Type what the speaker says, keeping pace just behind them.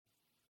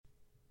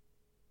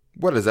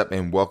What is up,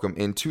 and welcome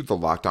into the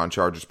Locked On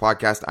Chargers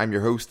podcast. I'm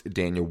your host,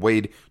 Daniel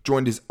Wade,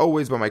 joined as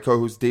always by my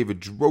co-host, David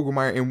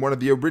Drogemeyer, and one of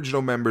the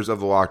original members of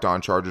the Locked On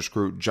Chargers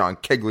crew, John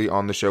Kegley,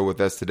 on the show with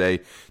us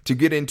today to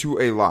get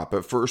into a lot.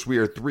 But first, we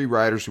are three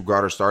writers who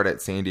got our start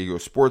at San Diego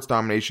Sports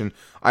Domination.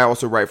 I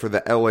also write for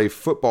the LA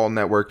Football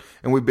Network,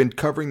 and we've been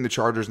covering the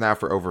Chargers now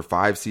for over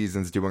 5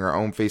 seasons, doing our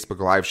own Facebook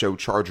Live show,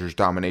 Chargers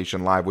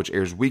Domination Live, which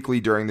airs weekly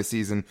during the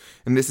season.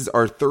 And this is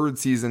our 3rd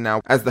season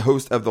now as the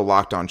host of the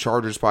Locked On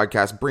Chargers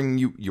podcast, bringing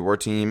you your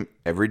team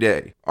every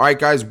day. All right,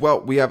 guys, well,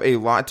 we have a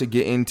lot to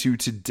get into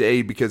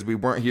today because we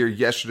weren't here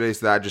yesterday,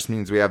 so that just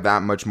means we have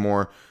that much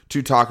more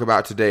to talk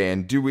about today.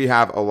 And do we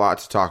have a lot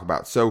to talk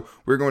about? So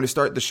we're going to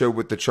start the show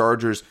with the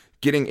Chargers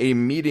getting a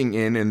meeting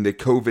in the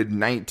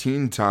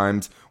COVID-19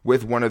 times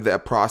with one of the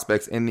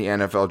prospects in the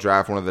NFL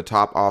draft, one of the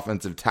top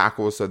offensive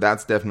tackles, so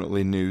that's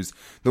definitely news.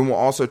 Then we'll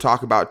also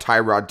talk about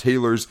Tyrod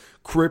Taylor's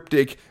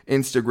cryptic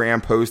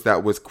Instagram post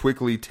that was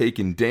quickly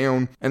taken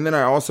down. And then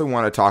I also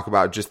want to talk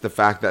about just the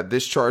fact that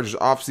this Chargers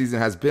offseason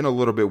has been a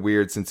little bit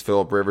weird since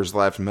Phillip Rivers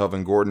left and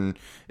Melvin Gordon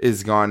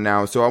is gone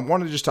now. So I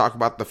want to just talk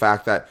about the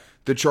fact that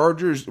the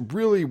Chargers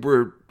really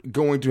were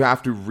going to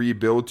have to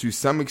rebuild to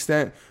some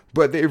extent,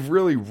 but they've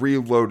really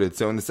reloaded.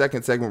 So in the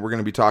second segment, we're going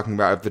to be talking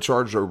about if the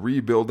Chargers are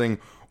rebuilding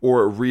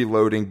or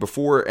reloading.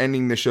 Before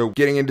ending the show,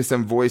 getting into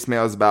some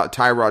voicemails about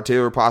Tyrod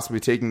Taylor possibly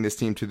taking this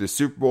team to the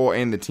Super Bowl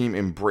and the team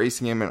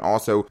embracing him, and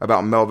also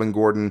about Melvin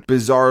Gordon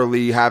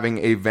bizarrely having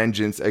a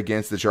vengeance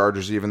against the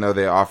Chargers even though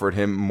they offered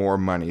him more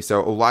money. So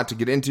a lot to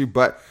get into,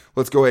 but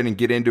let's go ahead and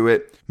get into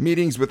it.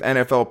 Meetings with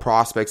NFL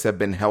prospects have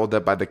been held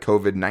up by the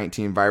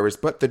COVID-19 virus,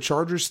 but the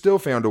Chargers still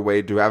found a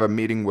way to have a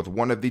meeting with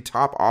one of the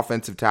top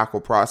offensive tackle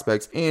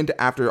prospects. And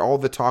after all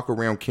the talk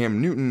around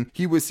Cam Newton,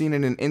 he was seen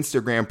in an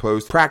Instagram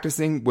post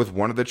practicing with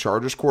one of the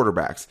Chargers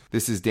quarterbacks.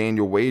 This is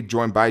Daniel Wade,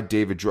 joined by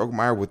David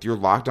Drogemeyer with your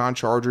Locked On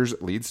Chargers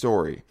lead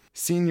story.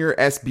 Senior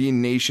SB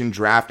Nation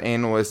draft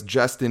analyst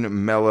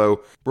Justin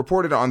Mello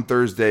reported on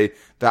Thursday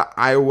that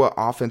Iowa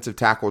offensive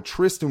tackle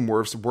Tristan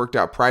Wirfs worked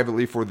out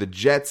privately for the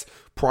Jets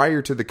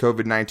prior to the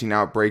COVID-19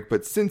 outbreak,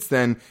 but since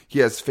then, he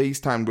has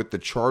FaceTimed with the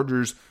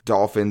Chargers,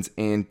 Dolphins,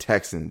 and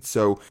Texans.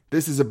 So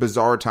this is a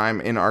bizarre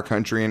time in our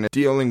country and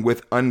dealing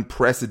with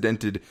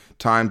unprecedented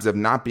times of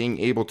not being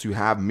able to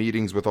have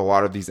meetings with a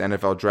lot of these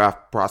NFL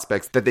draft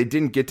prospects that they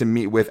didn't get to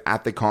meet with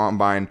at the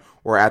Combine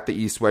or at the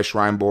East-West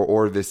Shrine Bowl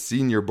or the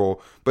Senior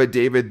Bowl. But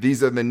David,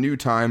 these are the new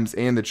times,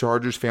 and the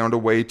Chargers found a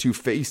way to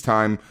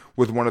FaceTime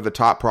with one of the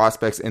top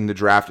prospects in the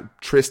draft,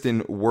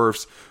 Tristan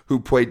Wirfs, who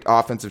played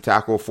offensive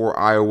tackle for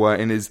Iowa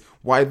and is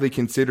widely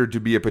considered to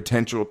be a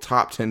potential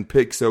top 10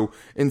 pick. So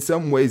in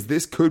some ways,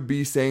 this could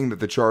be saying that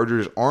the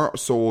Chargers aren't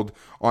sold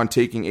on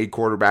taking a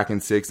quarterback in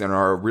 6 and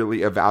are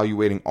really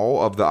evaluating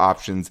all of the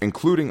options,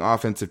 including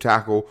offensive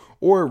tackle,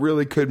 or it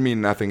really could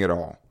mean nothing at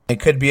all. It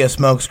could be a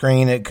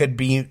smokescreen. It could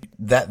be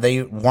that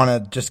they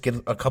want to just get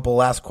a couple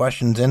last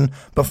questions in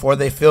before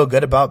they feel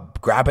good about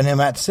grabbing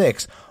him at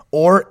 6.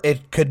 Or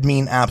it could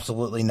mean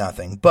absolutely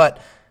nothing. But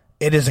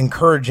it is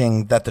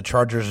encouraging that the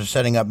Chargers are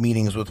setting up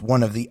meetings with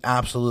one of the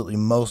absolutely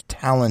most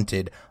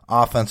talented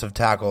offensive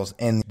tackles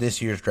in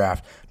this year's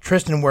draft.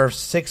 Tristan Wirfs,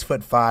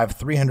 6'5",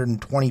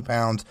 320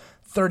 pounds,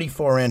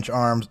 34-inch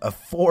arms, a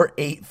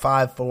 4.8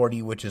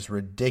 540, which is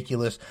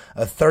ridiculous,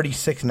 a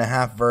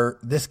 36.5 vert.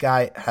 This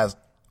guy has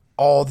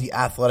all the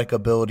athletic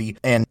ability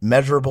and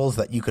measurables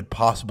that you could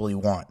possibly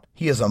want.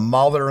 He is a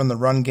mauler in the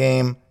run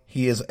game.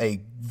 He is a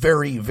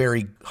very,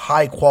 very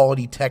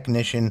high-quality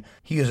technician.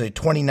 He is a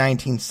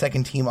 2019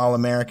 second-team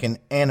All-American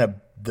and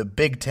the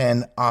Big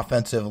Ten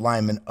Offensive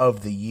Lineman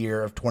of the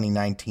Year of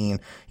 2019.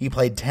 He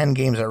played 10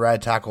 games at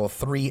right tackle,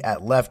 3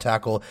 at left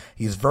tackle.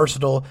 He's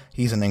versatile.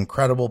 He's an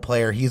incredible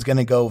player. He's going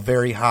to go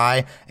very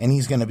high, and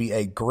he's going to be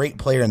a great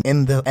player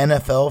in the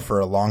NFL for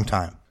a long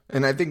time.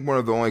 And I think one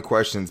of the only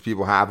questions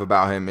people have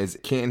about him is,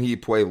 can he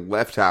play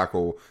left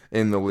tackle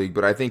in the league?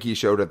 But I think he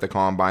showed at the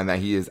Combine that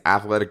he is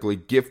athletically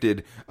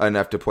gifted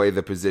enough to play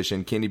the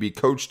position. Can he be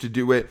coached to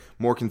do it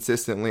more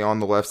consistently on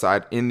the left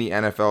side in the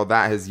NFL?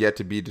 That has yet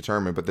to be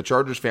determined. But the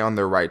Chargers found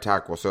their right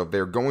tackle. So if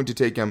they're going to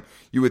take him,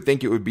 you would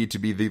think it would be to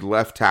be the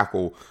left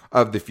tackle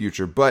of the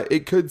future. But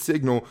it could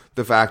signal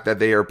the fact that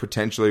they are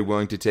potentially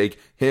willing to take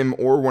him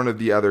or one of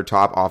the other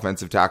top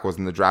offensive tackles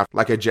in the draft,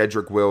 like a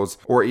Jedrick Wills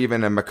or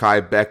even a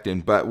Mekhi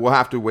Becton. But we'll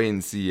have to wait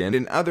and see. And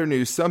in other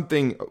news,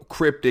 something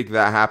cryptic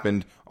that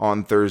happened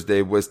on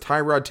Thursday was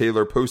Tyrod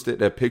Taylor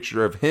posted a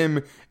picture of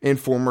him and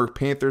former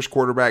Panthers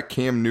quarterback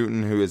Cam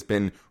Newton, who has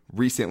been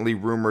recently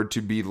rumored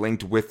to be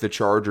linked with the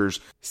Chargers,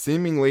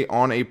 seemingly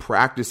on a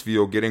practice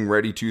field getting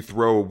ready to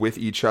throw with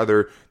each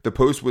other. The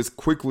post was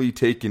quickly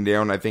taken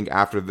down, I think,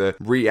 after the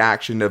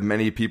reaction of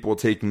many people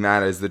taking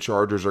that as the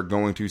Chargers are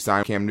going to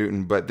sign Cam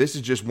Newton. But this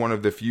is just one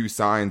of the few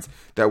signs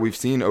that we've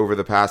seen over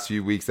the past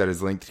few weeks that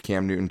has linked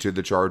Cam Newton to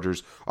the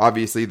Chargers.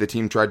 Obviously, the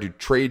team tried to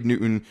trade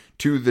Newton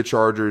to the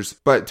Chargers,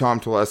 but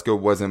Tom Telesco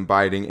wasn't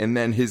biting. And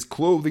then his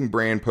clothing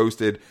brand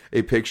posted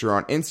a picture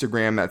on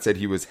Instagram that said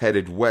he was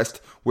headed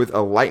west with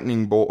a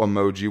lightning bolt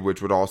emoji,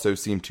 which would also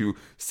seem to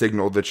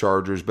signal the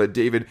Chargers. But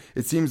David,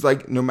 it seems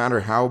like no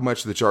matter how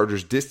much the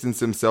Chargers distance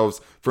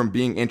themselves from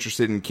being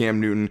interested in Cam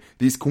Newton,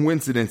 these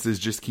coincidences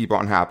just keep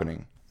on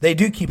happening. They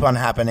do keep on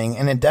happening,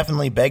 and it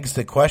definitely begs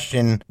the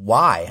question,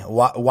 why?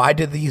 Why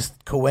do these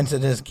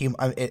coincidences keep...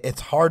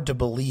 It's hard to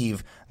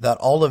believe that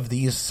all of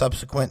these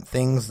subsequent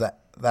things that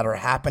are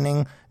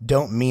happening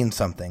don't mean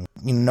something.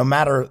 No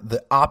matter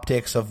the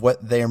optics of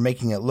what they're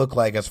making it look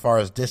like as far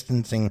as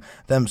distancing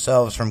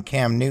themselves from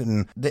Cam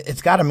Newton,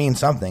 it's got to mean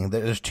something.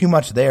 There's too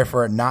much there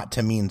for it not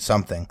to mean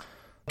something.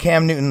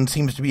 Cam Newton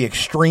seems to be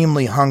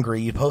extremely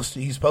hungry.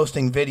 He's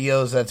posting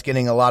videos that's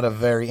getting a lot of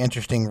very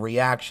interesting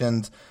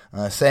reactions,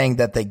 saying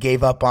that they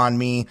gave up on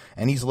me,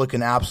 and he's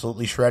looking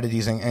absolutely shredded.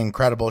 He's in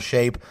incredible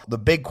shape. The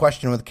big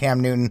question with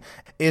Cam Newton,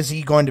 is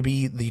he going to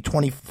be the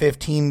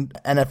 2015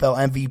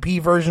 NFL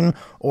MVP version,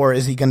 or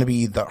is he going to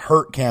be the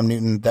hurt Cam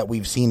Newton that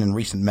we've seen in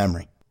recent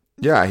memory?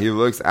 Yeah, he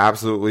looks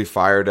absolutely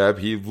fired up.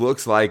 He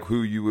looks like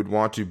who you would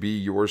want to be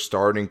your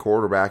starting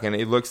quarterback, and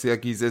it looks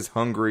like he's as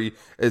hungry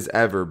as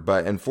ever.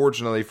 But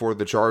unfortunately for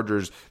the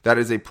Chargers, that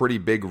is a pretty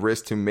big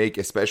risk to make,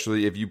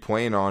 especially if you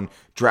plan on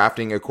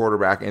drafting a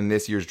quarterback in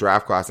this year's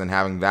draft class and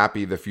having that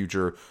be the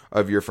future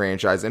of your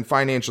franchise. And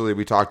financially,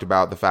 we talked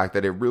about the fact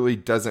that it really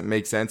doesn't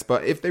make sense,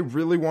 but if they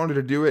really wanted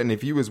to do it and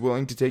if he was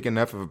willing to take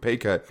enough of a pay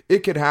cut, it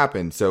could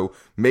happen. So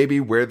maybe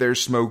where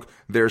there's smoke,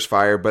 there's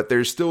fire, but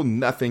there's still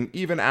nothing,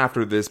 even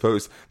after this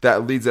post,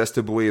 that leads us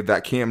to believe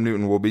that Cam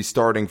Newton will be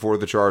starting for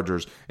the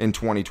Chargers in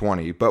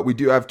 2020. But we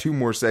do have two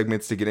more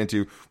segments to get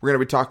into. We're going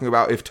to be talking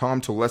about if Tom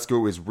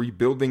Telesco is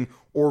rebuilding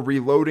or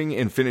reloading,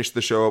 and finish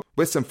the show up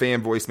with some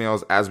fan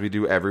voicemails as we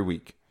do every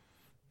week.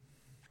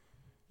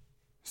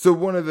 So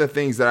one of the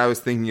things that I was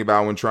thinking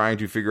about when trying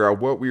to figure out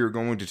what we were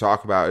going to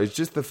talk about is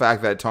just the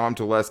fact that Tom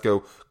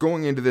Telesco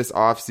going into this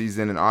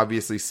offseason and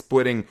obviously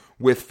splitting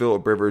with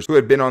Phillip Rivers, who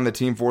had been on the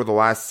team for the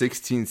last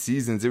 16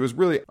 seasons, it was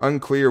really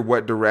unclear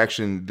what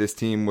direction this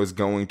team was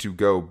going to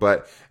go.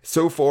 But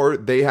so far,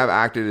 they have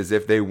acted as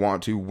if they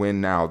want to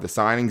win now. The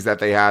signings that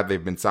they had,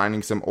 they've been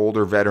signing some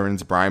older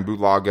veterans, Brian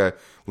Bulaga,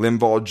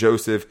 Linval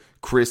Joseph,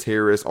 Chris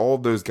Harris, all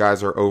of those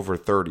guys are over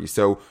 30.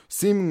 So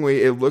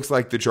seemingly it looks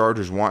like the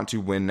Chargers want to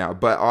win now,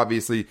 but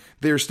obviously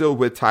they're still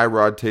with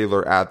Tyrod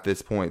Taylor at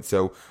this point.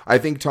 So I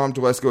think Tom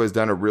Telesco has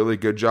done a really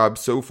good job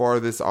so far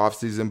this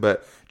offseason.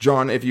 But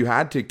John, if you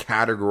had to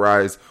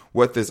categorize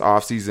what this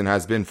offseason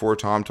has been for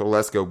Tom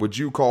Telesco, would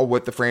you call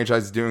what the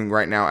franchise is doing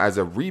right now as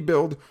a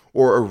rebuild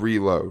or a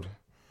reload?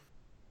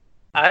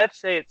 I'd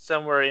say it's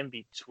somewhere in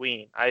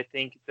between. I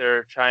think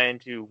they're trying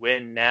to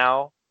win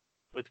now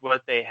with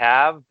what they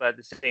have, but at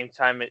the same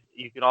time,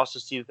 you can also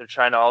see that they're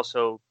trying to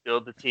also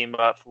build the team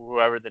up for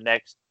whoever the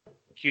next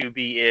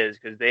QB is,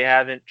 because they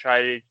haven't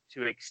tried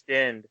to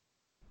extend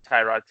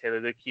Tyrod Taylor.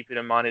 They're keeping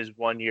him on his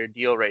one-year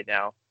deal right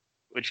now,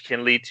 which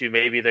can lead to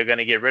maybe they're going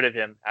to get rid of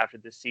him after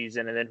this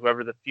season, and then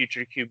whoever the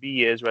future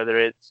QB is, whether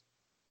it's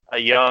a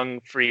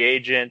young free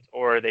agent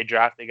or they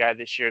draft a guy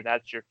this year and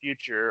that's your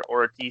future,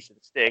 or a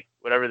decent stick,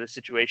 whatever the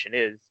situation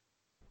is,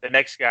 the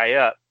next guy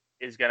up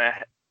is going to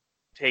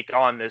take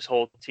on this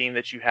whole team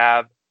that you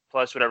have,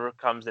 plus whatever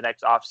comes the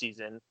next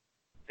offseason.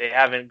 They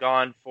haven't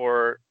gone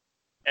for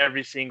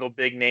every single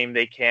big name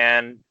they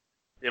can.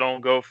 They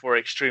don't go for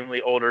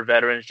extremely older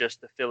veterans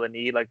just to fill a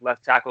need. Like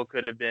left tackle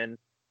could have been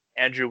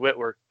Andrew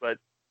Whitworth, but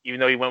even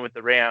though he went with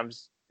the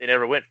Rams, they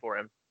never went for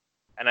him.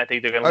 And I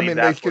think they're going to leave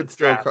that. I mean, they could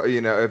still,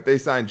 if they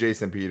sign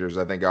Jason Peters,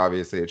 I think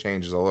obviously it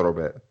changes a little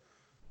bit.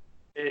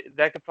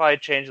 That could probably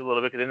change a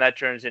little bit, because then that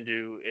turns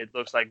into, it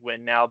looks like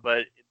win now,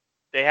 but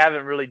they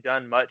haven't really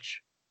done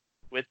much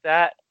with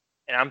that.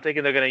 And I'm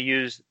thinking they're going to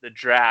use the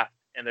draft,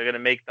 and they're going to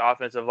make the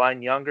offensive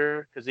line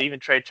younger, because even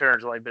Trey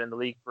Turner's only been in the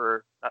league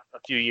for a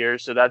few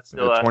years, so that's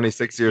still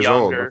 26 years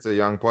old. That's a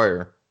young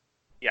player.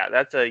 Yeah,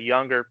 that's a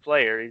younger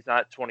player. He's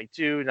not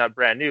 22, he's not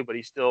brand new, but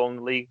he's still in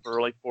the league for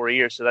only 4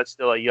 years, so that's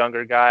still a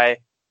younger guy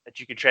that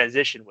you can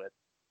transition with.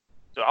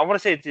 So I want to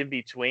say it's in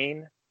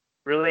between,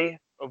 really,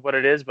 of what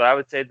it is, but I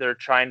would say they're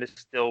trying to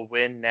still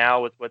win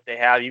now with what they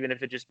have, even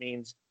if it just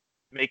means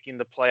making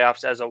the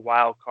playoffs as a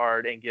wild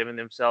card and giving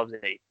themselves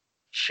a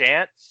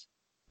chance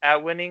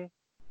at winning.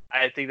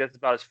 I think that's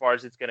about as far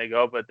as it's going to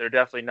go, but they're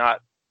definitely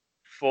not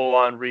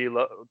full-on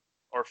reload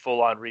or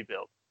full-on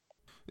rebuild.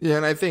 Yeah,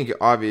 and I think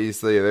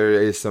obviously there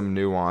is some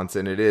nuance,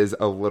 and it is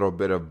a little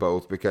bit of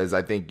both, because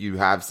I think you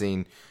have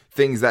seen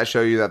things that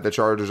show you that the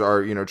Chargers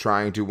are,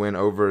 trying to win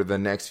over the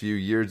next few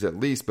years at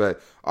least.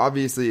 But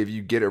obviously if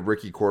you get a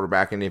rookie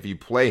quarterback and if you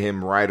play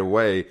him right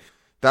away,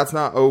 that's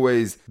not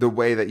always the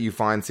way that you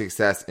find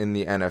success in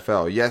the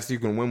NFL. Yes, you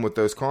can win with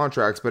those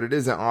contracts, but it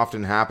isn't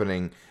often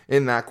happening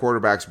in that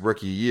quarterback's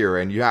rookie year.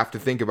 And you have to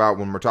think about,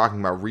 when we're talking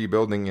about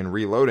rebuilding and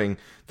reloading,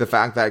 the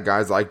fact that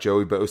guys like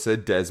Joey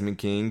Bosa, Desmond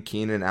King,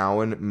 Keenan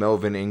Allen,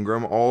 Melvin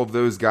Ingram, all of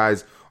those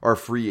guys are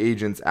free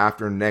agents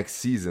after next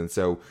season.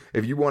 So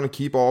if you want to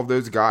keep all of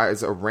those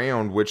guys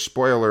around, which,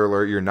 spoiler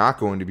alert, you're not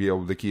going to be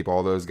able to keep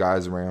all those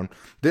guys around,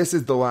 this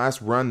is the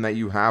last run that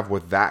you have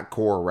with that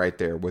core right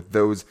there, with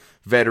those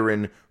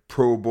veteran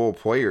Pro Bowl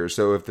players.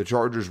 So if the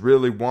Chargers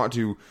really want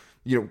to,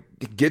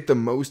 get the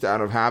most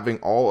out of having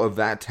all of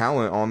that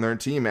talent on their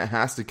team, it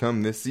has to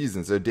come this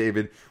season. So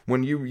David,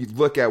 when you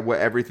look at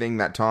everything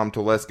that Tom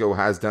Telesco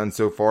has done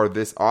so far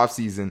this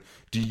offseason,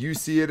 do you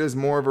see it as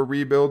more of a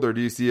rebuild or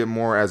do you see it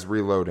more as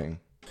reloading?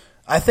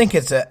 I think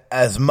it's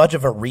as much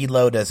of a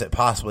reload as it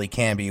possibly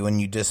can be when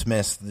you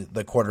dismiss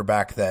the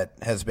quarterback that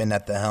has been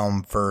at the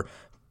helm for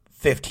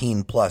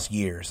 15 plus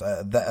years.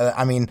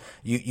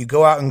 You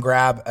go out and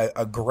grab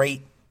a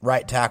great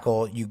right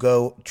tackle. You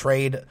go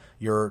trade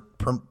your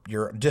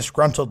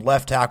disgruntled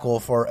left tackle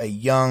for a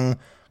young,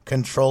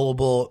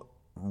 controllable,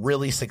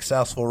 really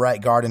successful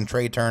right guard in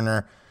Trey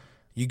Turner.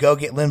 You go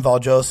get Linval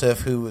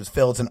Joseph, who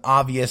fills an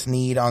obvious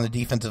need on the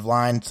defensive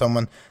line,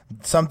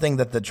 something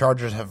that the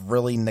Chargers have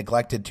really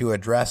neglected to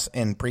address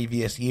in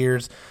previous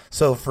years.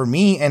 So for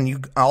me, and you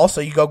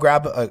go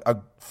grab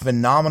a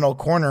phenomenal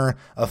corner,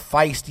 a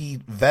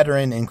feisty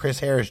veteran in Chris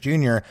Harris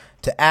Jr.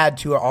 to add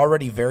to an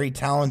already very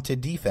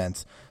talented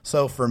defense.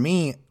 So for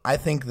me, I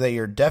think they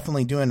are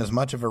definitely doing as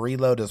much of a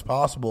reload as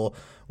possible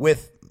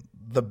with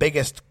the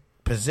biggest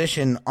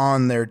position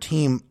on their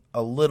team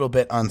a little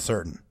bit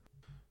uncertain.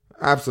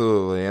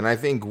 Absolutely. And I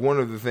think one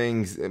of the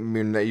things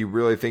that you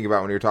really think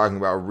about when you're talking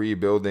about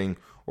rebuilding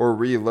or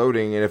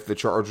reloading, and if the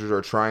Chargers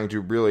are trying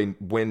to really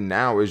win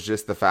now, is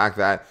just the fact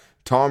that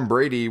Tom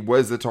Brady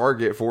was the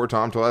target for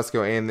Tom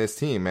Telesco and this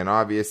team. And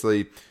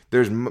obviously,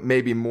 there's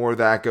maybe more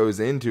that goes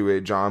into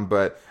it, John.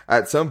 But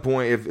at some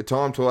point, if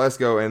Tom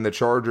Telesco and the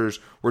Chargers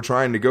were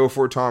trying to go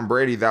for Tom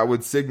Brady, that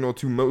would signal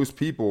to most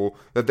people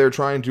that they're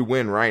trying to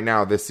win right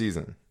now this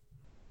season.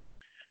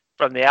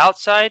 From the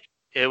outside,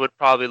 it would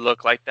probably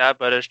look like that.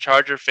 But as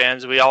Charger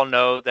fans, we all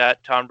know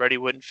that Tom Brady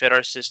wouldn't fit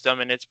our system,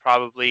 and it's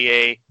probably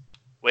a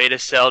way to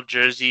sell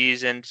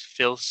jerseys and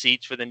fill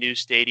seats for the new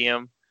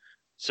stadium.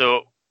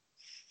 So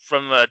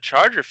from the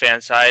Charger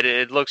fan side,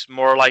 it looks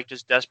more like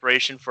just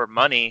desperation for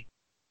money.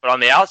 But on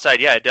the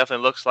outside, yeah, it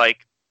definitely looks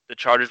like the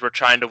Chargers were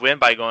trying to win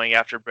by going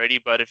after Brady.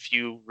 But if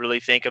you really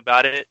think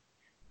about it,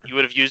 you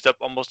would have used up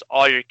almost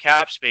all your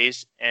cap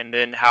space. And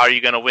then how are you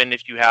going to win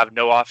if you have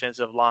no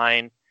offensive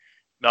line?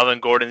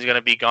 Melvin Gordon's going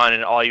to be gone,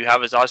 and all you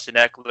have is Austin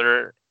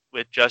Eckler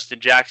with Justin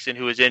Jackson,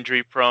 who is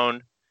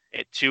injury-prone,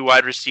 and 2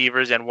 wide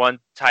receivers and 1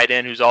 tight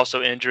end who's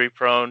also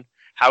injury-prone.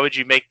 How would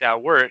you make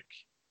that work?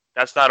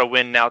 That's not a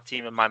win-now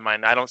team in my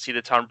mind. I don't see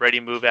the Tom Brady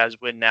move as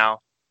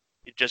win-now.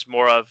 It's just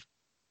more of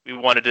we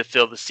wanted to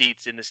fill the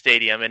seats in the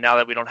stadium, and now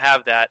that we don't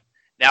have that,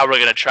 now we're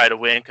going to try to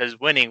win because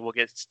winning will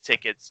get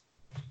tickets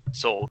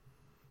sold.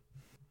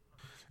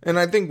 And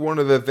I think one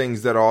of the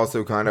things that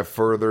also kind of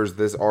furthers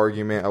this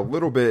argument a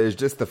little bit is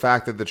just the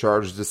fact that the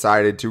Chargers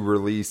decided to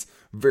release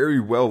very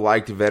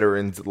well-liked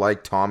veterans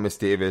like Thomas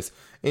Davis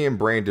and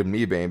Brandon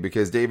Mebane.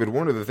 Because, David,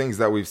 one of the things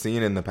that we've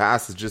seen in the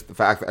past is just the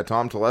fact that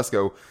Tom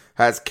Telesco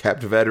has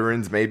kept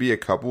veterans maybe a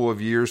couple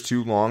of years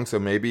too long. So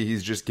maybe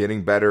he's just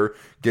getting better,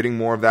 getting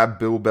more of that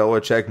Bill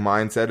Belichick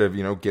mindset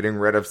of, getting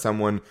rid of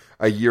someone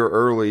a year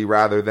early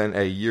rather than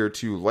a year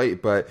too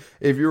late. But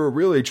if you were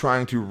really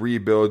trying to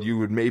rebuild, you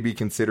would maybe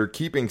consider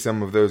keeping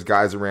some of those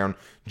guys around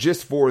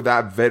just for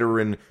that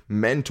veteran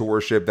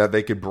mentorship that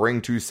they could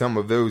bring to some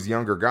of those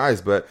younger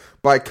guys. But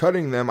by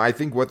cutting them, I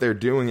think what they're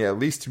doing, at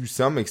least to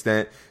some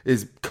extent,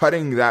 is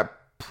cutting that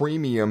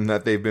premium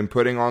that they've been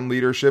putting on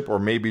leadership, or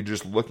maybe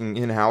just looking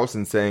in-house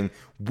and saying,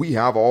 we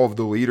have all of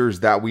the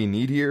leaders that we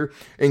need here,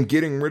 and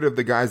getting rid of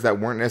the guys that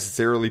weren't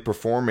necessarily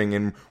performing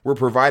and were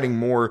providing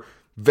more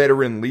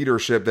veteran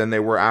leadership than they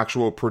were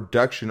actual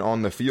production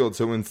on the field.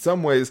 So in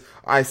some ways,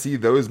 I see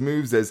those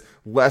moves as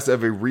less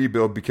of a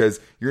rebuild because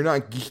you're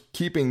not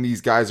keeping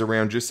these guys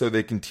around just so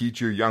they can teach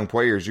your young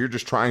players. You're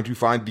just trying to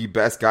find the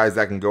best guys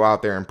that can go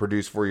out there and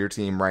produce for your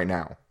team right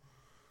now.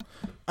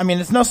 I mean,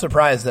 it's no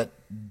surprise that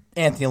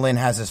Anthony Lynn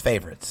has his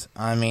favorites.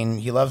 I mean,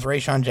 he loves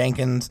Rayshon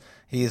Jenkins.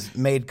 He's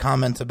made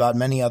comments about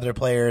many other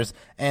players,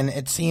 and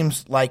it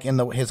seems like in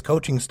his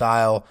coaching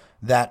style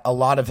that a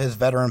lot of his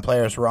veteran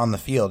players were on the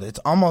field. It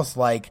almost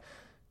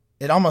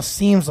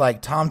seems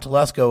like Tom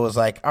Telesco was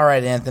like, all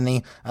right,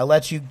 Anthony, I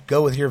let you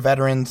go with your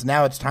veterans.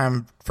 Now it's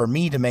time for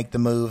me to make the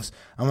moves.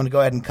 I'm going to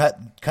go ahead and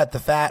cut the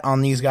fat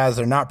on these guys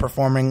that are not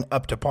performing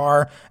up to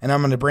par, and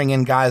I'm going to bring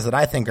in guys that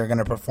I think are going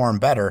to perform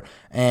better.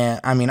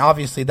 And I mean,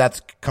 obviously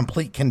that's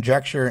complete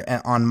conjecture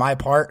on my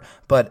part,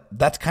 but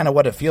that's kind of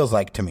what it feels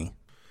like to me.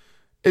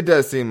 It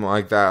does seem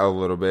like that a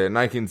little bit, and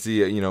I can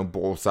see,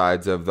 both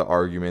sides of the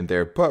argument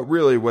there. But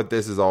really what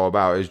this is all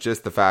about is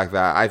just the fact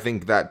that I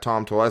think that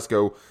Tom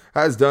Telesco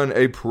has done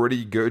a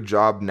pretty good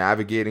job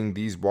navigating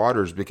these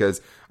waters,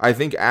 because I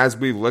think as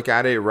we look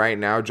at it right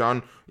now,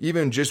 John,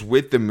 even just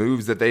with the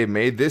moves that they've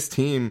made, this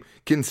team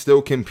can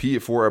still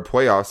compete for a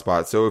playoff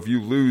spot. So if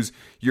you lose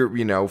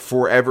your,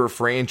 forever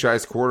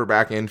franchise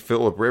quarterback in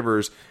Phillip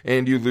Rivers,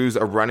 and you lose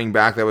a running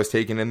back that was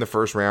taken in the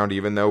first round,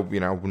 even though,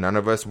 none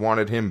of us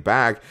wanted him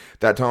back,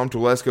 that Tom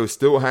Telesco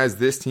still has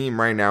this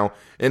team right now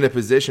in a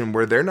position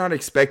where they're not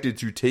expected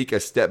to take a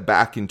step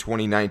back in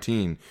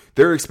 2019.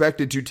 They're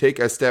expected to take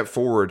a step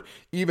forward forward,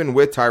 even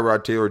with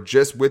Tyrod Taylor,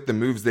 just with the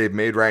moves they've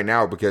made right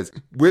now, because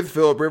with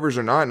Phillip Rivers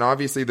or not, and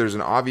obviously there's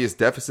an obvious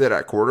deficit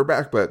at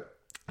quarterback, but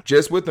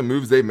just with the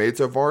moves they've made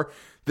so far,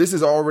 this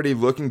is already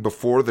looking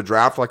before the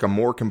draft like a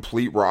more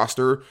complete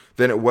roster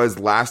than it was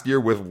last year,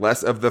 with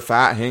less of the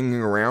fat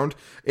hanging around.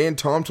 And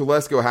Tom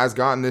Telesco has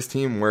gotten this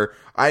team where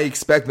I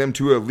expect them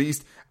to, at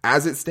least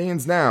as it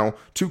stands now,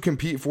 to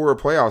compete for a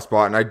playoff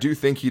spot. And I do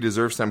think he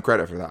deserves some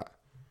credit for that.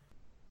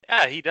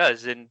 Yeah, he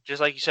does. And just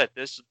like you said,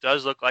 this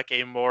does look like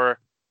a more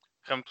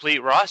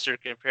complete roster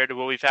compared to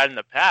what we've had in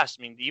the past.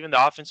 I mean, even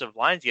the offensive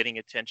line's getting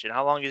attention.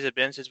 How long has it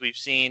been since we've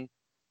seen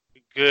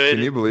good,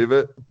 can you believe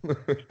it?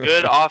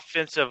 good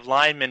offensive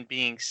linemen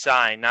being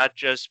signed, not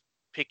just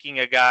picking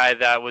a guy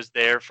that was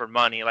there for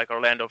money like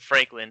Orlando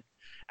Franklin,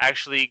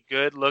 actually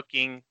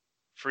good-looking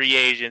free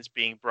agents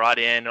being brought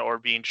in or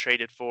being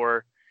traded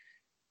for.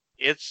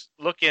 It's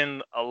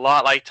looking a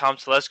lot like Tom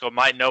Telesco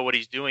might know what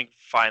he's doing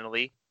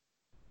finally.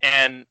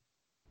 And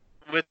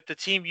with the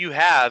team you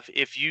have,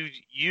 if you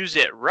use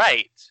it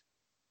right,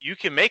 you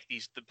can make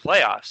the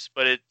playoffs,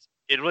 but it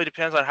really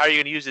depends on how you're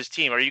going to use this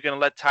team. Are you going to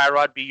let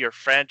Tyrod be your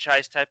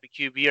franchise type of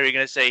QB? Or are you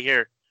going to say,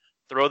 here,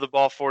 throw the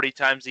ball 40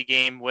 times a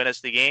game, win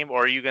us the game?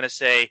 Or are you going to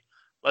say,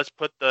 let's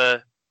put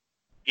the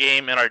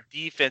game in our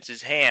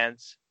defense's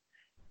hands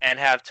and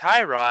have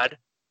Tyrod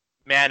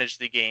manage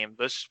the game?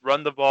 Let's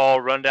run the ball,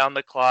 run down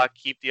the clock,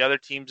 keep the other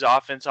team's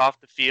offense off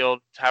the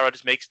field. Tyrod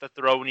just makes the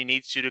throw when he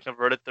needs to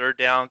convert a third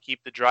down,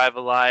 keep the drive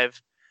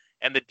alive.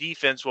 And the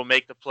defense will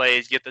make the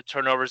plays, get the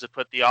turnovers to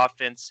put the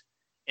offense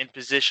in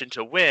position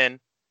to win.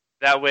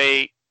 That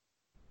way,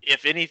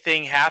 if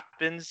anything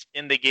happens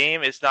in the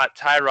game, it's not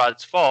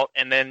Tyrod's fault,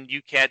 and then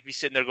you can't be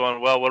sitting there going,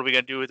 well, what are we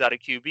going to do without a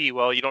QB?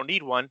 Well, you don't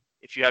need one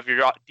if you have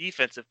your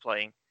defensive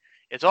playing.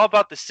 It's all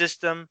about the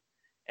system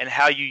and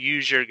how you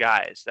use your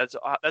guys. That's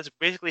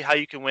basically how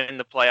you can win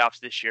the playoffs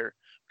this year.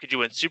 Could you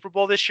win Super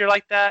Bowl this year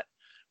like that?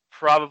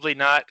 Probably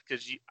not,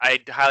 because I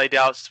highly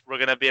doubt we're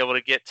going to be able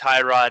to get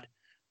Tyrod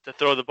to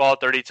throw the ball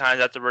 30 times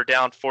after we're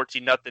down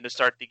 14-0 to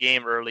start the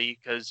game early,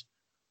 because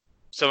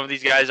some of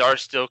these guys are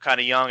still kind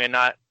of young and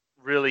not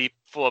really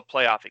full of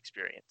playoff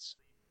experience.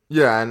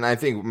 Yeah, and I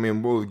think,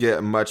 we'll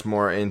get much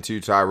more into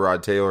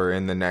Tyrod Taylor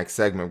in the next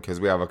segment because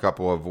we have a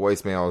couple of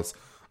voicemails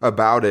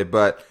about it.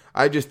 But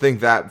I just think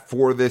that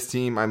for this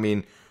team,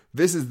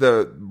 this is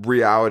the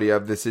reality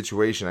of the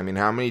situation.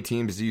 How many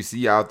teams do you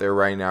see out there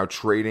right now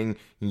trading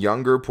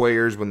younger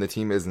players when the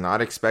team is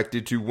not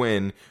expected to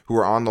win, who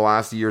are on the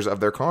last years of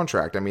their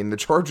contract? The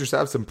Chargers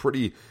have some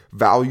pretty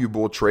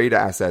valuable trade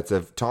assets.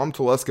 If Tom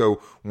Telesco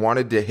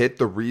wanted to hit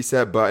the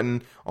reset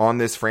button on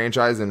this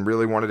franchise and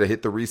really wanted to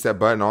hit the reset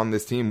button on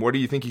this team, what do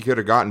you think he could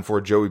have gotten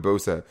for Joey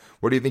Bosa?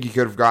 What do you think he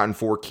could have gotten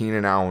for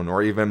Keenan Allen,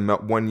 or even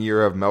 1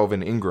 year of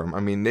Melvin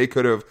Ingram? They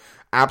could have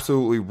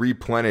absolutely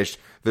replenished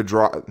the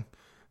draw.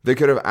 They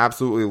could have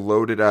absolutely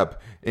loaded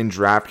up in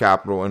draft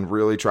capital and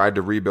really tried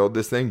to rebuild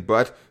this thing.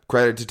 But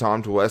credit to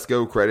Tom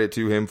Telesco, credit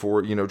to him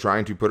for,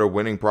 trying to put a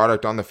winning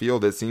product on the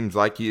field. It seems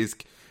like he is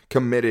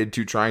committed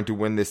to trying to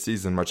win this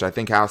season, which I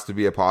think has to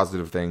be a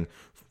positive thing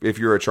if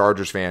you're a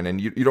Chargers fan. And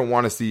you don't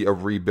want to see a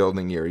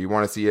rebuilding year. You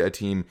want to see a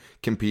team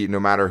compete no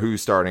matter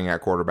who's starting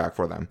at quarterback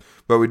for them.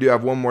 But we do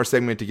have one more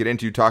segment to get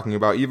into, talking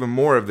about even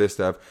more of this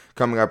stuff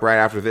coming up right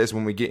after this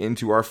when we get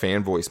into our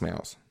fan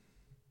voicemails.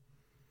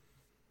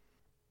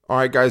 All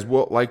right, guys,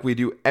 well, like we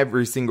do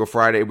every single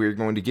Friday, we're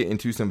going to get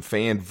into some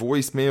fan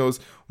voicemails.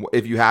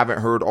 If you haven't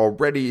heard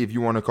already, if you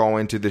want to call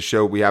into the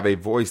show, we have a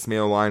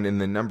voicemail line,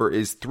 and the number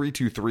is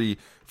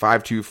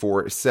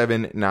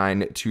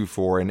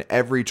 323-524-7924, and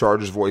every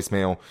Chargers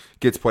voicemail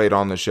gets played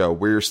on the show.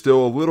 We're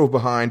still a little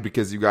behind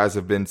because you guys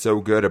have been so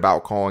good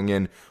about calling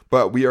in,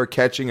 but we are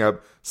catching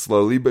up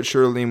slowly but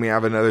surely, and we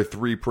have another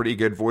 3 pretty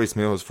good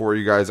voicemails for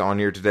you guys on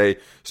here today,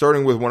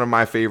 starting with one of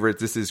my favorites.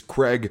 This is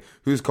Craig,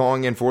 who's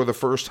calling in for the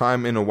first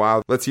time in a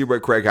while. Let's hear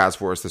what Craig has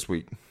for us this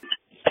week.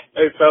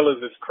 Hey, fellas,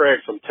 it's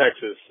Craig from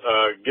Texas.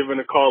 Giving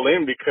a call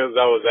in because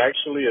I was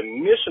actually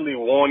initially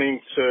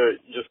wanting to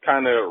just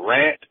kind of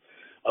rant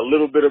a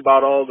little bit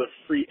about all the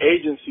free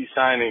agency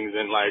signings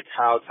and like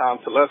how Tom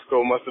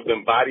Telesco must have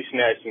been body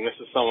snatching. This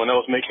is someone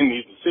else making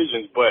these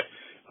decisions. But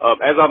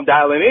as I'm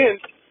dialing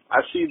in,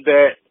 I see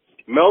that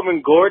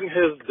Melvin Gordon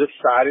has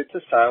decided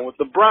to sign with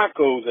the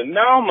Broncos, and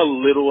now I'm a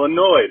little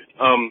annoyed.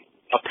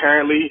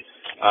 Apparently,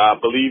 I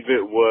believe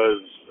it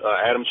was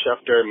Adam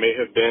Schefter, may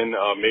have been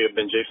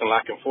Jason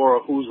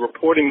LaCanfora, who's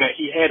reporting that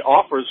he had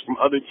offers from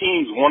other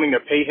teams wanting to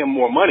pay him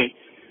more money,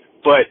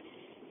 but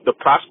the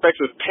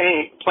prospect of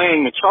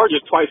playing the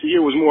Chargers twice a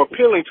year was more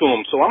appealing to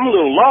him. So I'm a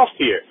little lost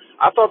here.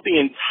 I thought the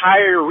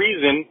entire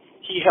reason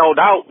he held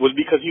out was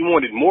because he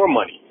wanted more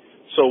money.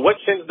 So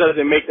what sense does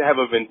it make to have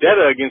a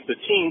vendetta against a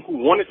team who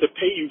wanted to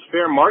pay you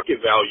fair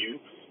market value?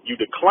 You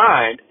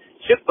declined,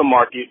 hit the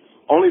market,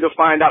 only to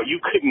find out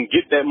you couldn't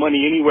get that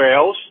money anywhere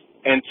else,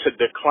 and to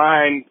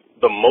decline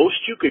the most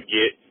you could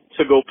get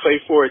to go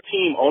play for a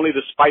team only to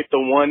spite the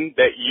one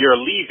that you're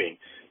leaving.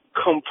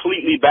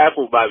 Completely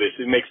baffled by this.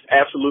 It makes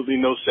absolutely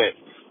no sense.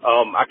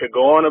 I could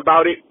go on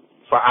about it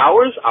for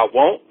hours. I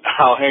won't.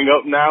 I'll hang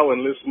up now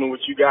and listen to what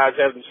you guys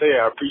have to say.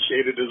 I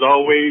appreciate it as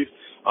always.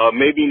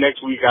 Maybe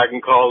next week I can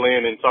call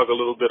in and talk a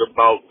little bit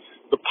about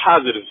the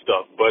positive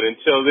stuff. But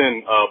until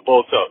then,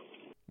 both up.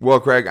 Well,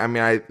 Craig, I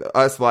mean,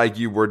 us like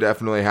you were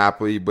definitely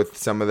happy with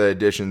some of the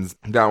additions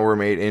that were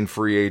made in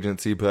free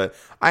agency, but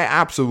I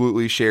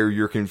absolutely share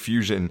your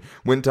confusion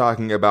when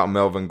talking about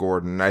Melvin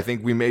Gordon. I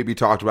think we maybe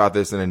talked about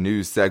this in a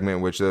news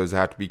segment, which those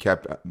have to be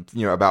kept,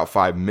 about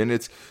 5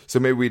 minutes. So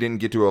maybe we didn't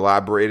get to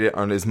elaborate it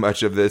on as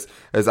much of this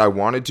as I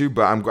wanted to,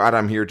 but I'm glad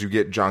I'm here to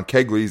get John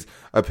Kegley's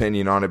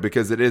opinion on it,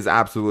 because it is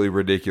absolutely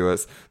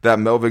ridiculous that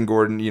Melvin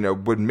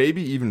Gordon, would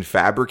maybe even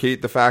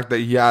fabricate the fact that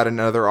he had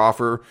another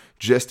offer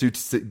just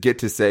to get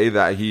to say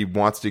that he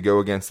wants to go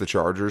against the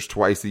Chargers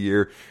twice a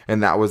year,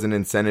 and that was an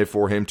incentive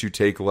for him to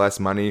take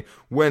less money,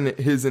 when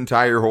his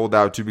entire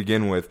holdout to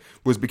begin with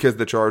was because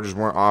the Chargers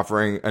weren't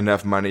offering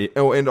enough money.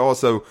 Oh, and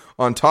also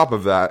on top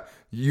of that,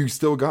 you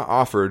still got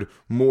offered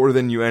more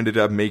than you ended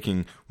up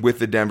making with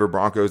the Denver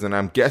Broncos, and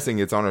I'm guessing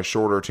it's on a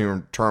shorter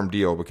term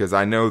deal, because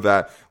I know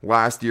that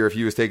last year, if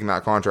he was taking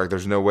that contract,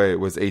 there's no way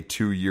it was a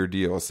 2-year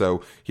deal.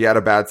 So he had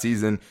a bad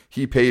season.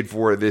 He paid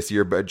for it this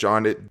year, but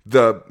John,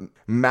 the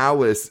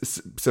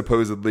malice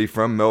supposedly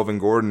from Melvin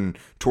Gordon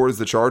towards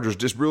the Chargers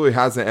just really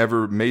hasn't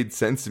ever made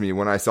sense to me.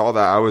 When I saw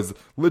that, I was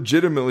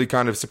legitimately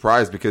kind of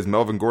surprised, because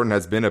Melvin Gordon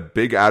has been a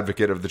big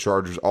advocate of the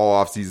Chargers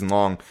all offseason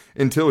long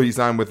until he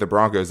signed with the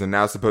Broncos, and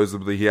now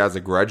supposedly he has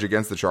a grudge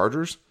against the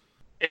Chargers.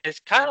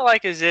 It's kind of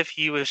like as if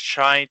he was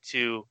trying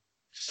to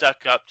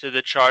suck up to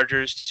the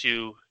Chargers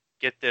to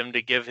get them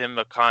to give him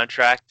a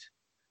contract.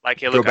 Like,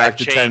 hey, look, go back I've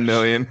to changed. 10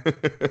 million.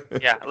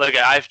 Yeah, look,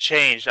 I've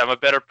changed. I'm a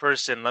better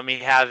person. Let me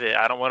have it.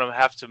 I don't want to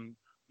have to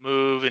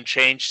move and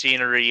change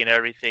scenery and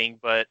everything.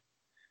 But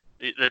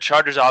the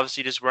Chargers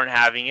obviously just weren't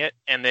having it.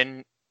 And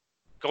then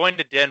going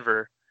to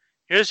Denver,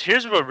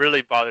 here's what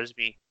really bothers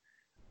me.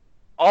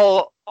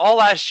 All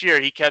last year,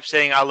 he kept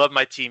saying, I love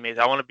my teammates.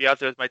 I want to be out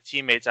there with my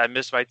teammates. I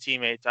miss my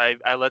teammates.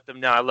 I let them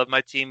down. I love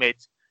my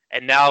teammates.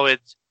 And now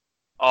it's,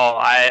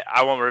 I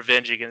want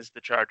revenge against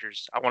the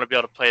Chargers. I want to be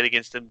able to play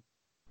against them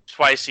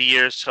twice a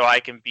year so I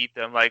can beat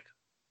them. Like,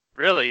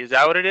 really? Is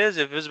that what it is?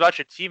 If it was about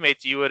your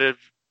teammates, you would have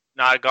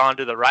not gone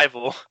to the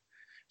rival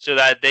so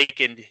that they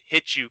can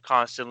hit you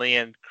constantly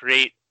and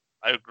create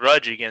a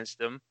grudge against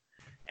them.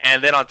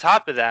 And then on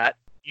top of that,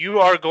 you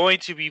are going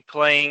to be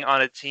playing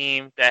on a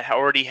team that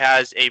already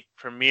has a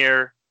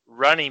premier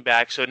running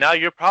back. So now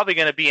you're probably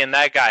going to be in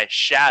that guy's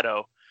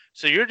shadow.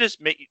 So you're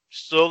just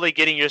slowly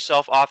getting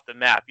yourself off the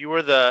map. You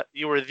were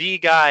the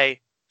guy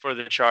for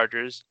the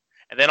Chargers.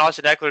 And then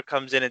Austin Ekeler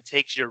comes in and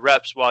takes your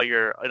reps while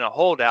you're in a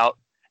holdout.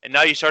 And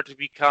now you start to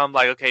become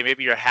like, okay,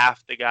 maybe you're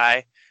half the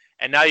guy.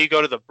 And now you go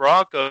to the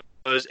Broncos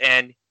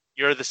and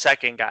you're the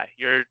second guy.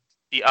 You're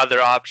the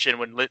other option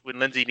when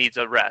Lindsey needs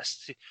a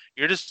rest.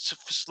 You're just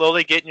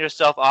slowly getting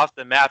yourself off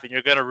the map, and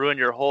you're going to ruin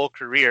your whole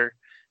career.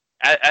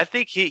 I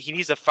think he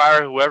needs to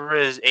fire whoever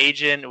his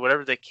agent,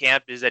 whatever the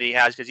camp is that he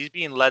has, because he's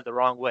being led the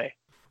wrong way.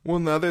 Well,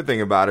 another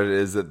thing about it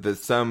is that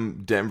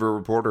some Denver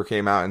reporter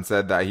came out and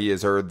said that he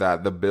has heard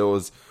that the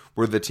Bills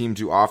were the team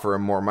to offer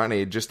him more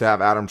money, just to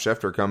have Adam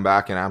Schefter come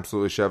back and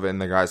absolutely shove it in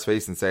the guy's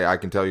face and say, I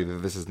can tell you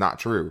that this is not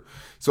true.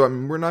 So, I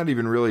mean, we're not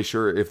even really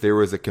sure if there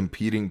was a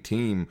competing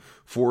team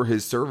for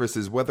his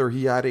services, whether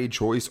he had a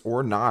choice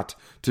or not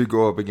to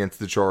go up against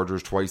the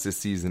Chargers twice this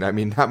season. I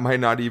mean, that might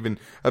not even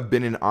have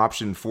been an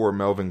option for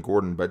Melvin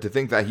Gordon, but to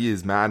think that he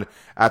is mad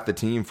at the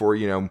team for,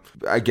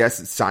 I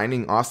guess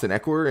signing Austin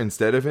Ekeler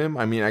instead of him,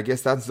 I mean, I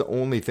guess that's the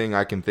only thing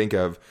I can think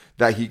of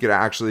that he could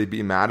actually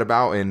be mad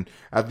about. And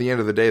at the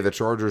end of the day, the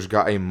Chargers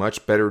got a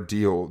much better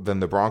deal than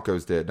the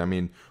Broncos did. I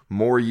mean,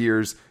 more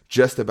years,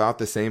 just about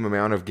the same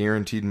amount of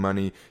guaranteed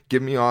money.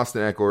 Give me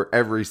Austin Ekeler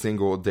every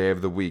single day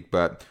of the week.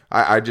 But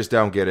I just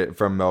don't get it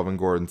from Melvin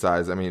Gordon's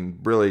side. I mean,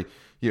 really,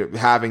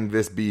 having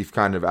this beef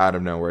kind of out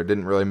of nowhere. It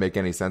didn't really make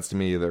any sense to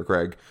me either,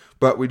 Craig.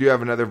 But we do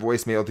have another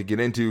voicemail to get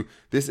into.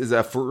 This is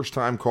a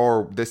first-time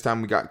call. This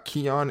time we got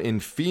Keon in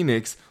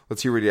Phoenix.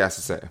 Let's hear what he has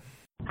to say.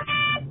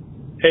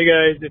 Hey,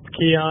 guys. It's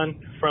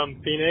Keon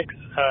from Phoenix.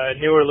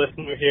 Newer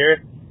listener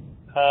here.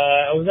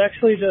 I was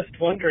actually just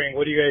wondering,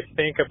 what do you guys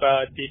think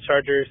about the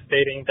Chargers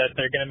stating that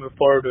they're going to move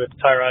forward with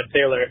Tyrod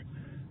Taylor?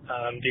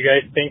 Do you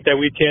guys think that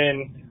we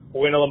can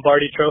win a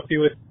Lombardi trophy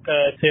with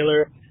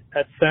Taylor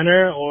at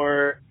center,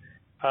 or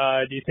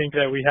do you think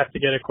that we have to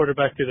get a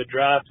quarterback through the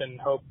draft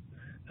and hope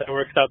that it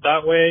works out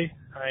that way?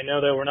 I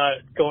know that we're not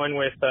going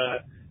with,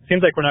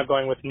 seems like we're not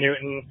going with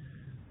Newton,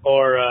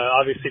 or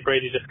obviously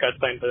Brady just got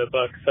signed by the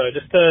Bucs. So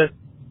just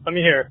let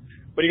me hear.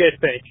 What do you guys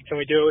think? Can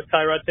we do it with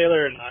Tyrod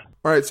Taylor or not?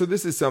 All right, so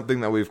this is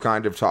something that we've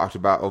kind of talked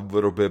about a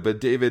little bit, but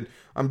David,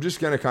 I'm just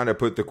going to kind of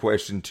put the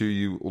question to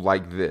you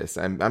like this.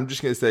 I'm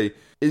just going to say,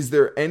 is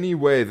there any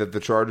way that the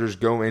Chargers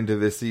go into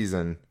this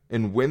season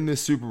and win the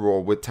Super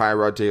Bowl with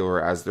Tyrod Taylor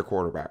as their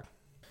quarterback?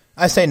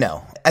 I say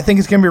no. I think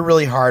it's going to be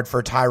really hard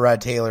for Tyrod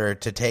Taylor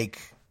to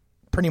take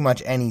pretty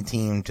much any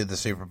team to the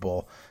Super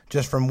Bowl,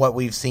 just from what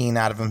we've seen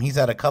out of him. He's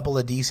had a couple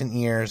of decent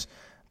years,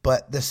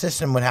 but the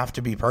system would have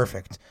to be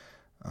perfect.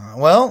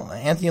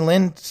 Anthony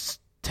Lynn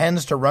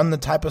tends to run the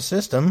type of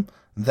system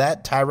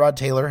that Tyrod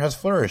Taylor has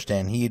flourished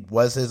in. He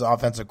was his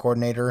offensive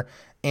coordinator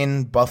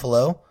in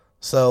Buffalo,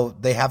 so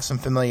they have some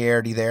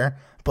familiarity there.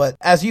 But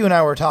as you and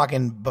I were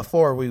talking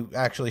before we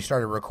actually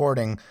started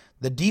recording,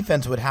 the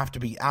defense would have to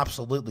be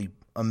absolutely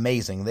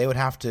amazing. They would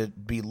have to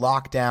be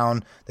locked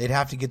down. They'd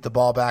have to get the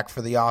ball back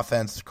for the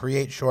offense,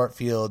 create short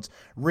fields,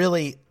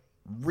 really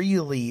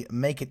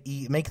make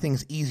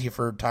things easy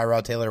for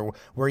Tyrod Taylor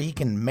where he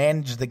can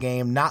manage the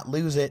game, not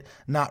lose it,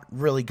 not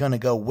really going to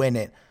go win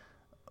it.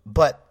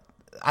 But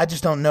I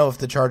just don't know if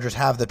the Chargers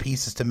have the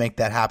pieces to make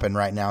that happen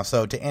right now.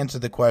 So to answer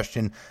the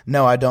question,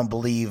 no, I don't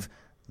believe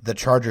the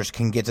Chargers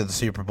can get to the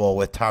Super Bowl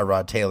with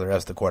Tyrod Taylor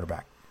as the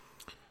quarterback.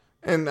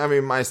 And, I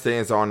mean, my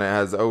stance on it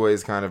has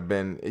always kind of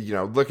been,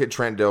 look at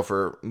Trent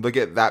Dilfer, look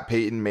at that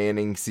Peyton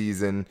Manning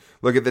season,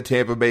 look at the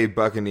Tampa Bay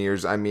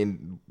Buccaneers. I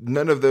mean,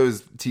 none of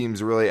those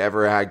teams really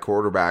ever had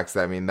quarterbacks,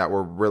 that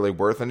were really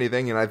worth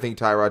anything, and I think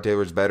Tyrod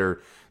Taylor's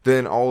better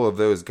than all of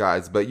those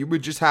guys. But you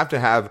would just have to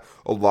have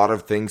a lot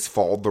of things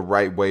fall the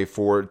right way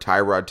for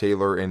Tyrod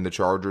Taylor and the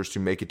Chargers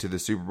to make it to the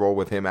Super Bowl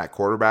with him at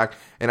quarterback.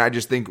 And I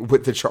just think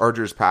with the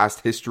Chargers'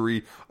 past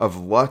history of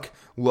luck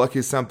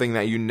is something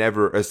that you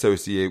never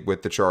associate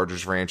with the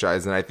Chargers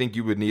franchise. And I think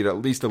you would need at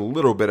least a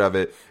little bit of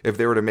it if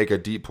they were to make a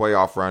deep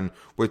playoff run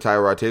with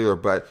Tyrod Taylor.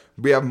 But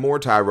we have more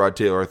Tyrod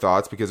Taylor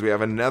thoughts because we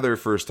have another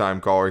first-time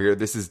caller here.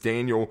 This is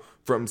Daniel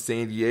from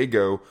San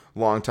Diego,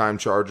 longtime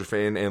Charger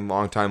fan and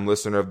longtime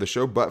listener of the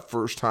show, but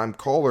first-time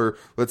caller.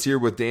 Let's hear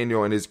what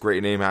Daniel and his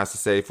great name has to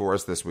say for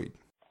us this week.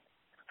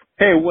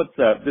 Hey, what's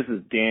up? This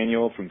is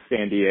Daniel from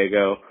San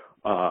Diego,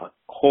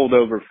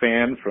 holdover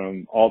fan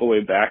from all the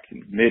way back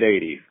in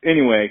mid-'80s.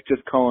 Anyway,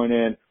 just calling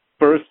in,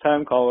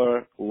 first-time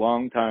caller,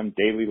 long-time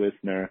daily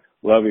listener.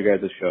 Love you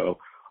guys' show.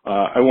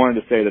 I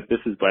wanted to say that this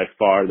is by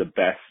far the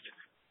best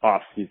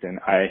offseason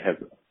I have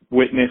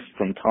witnessed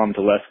from Tom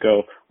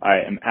Telesco. I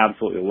am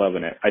absolutely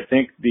loving it. I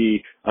think the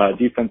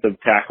defensive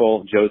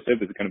tackle,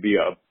 Joseph, is going to be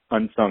a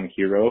unsung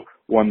hero,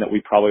 one that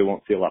we probably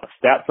won't see a lot of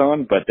stats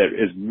on, but that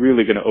is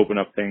really going to open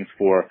up things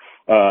for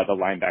the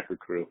linebacker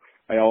crew.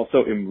 I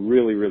also am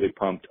really, really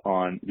pumped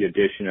on the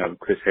addition of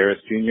Chris Harris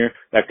Jr.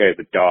 That guy is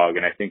a dog,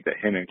 and I think that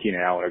him and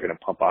Keenan Allen are going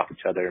to pump off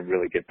each other and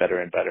really get better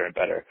and better and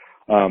better.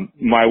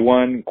 My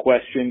one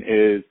question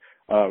is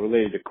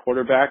related to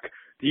quarterback.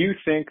 Do you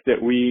think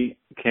that we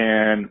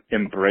can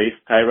embrace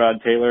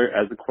Tyrod Taylor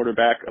as the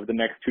quarterback of the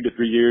next 2 to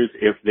 3 years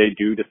if they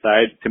do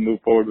decide to move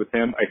forward with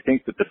him? I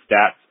think that the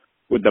stats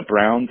with the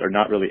Browns are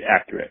not really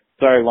accurate.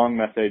 Sorry, long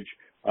message.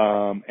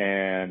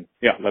 And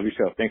yeah, love your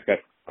show. Thanks, guys.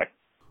 Bye.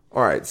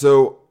 All right,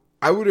 so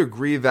I would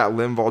agree that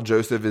Linval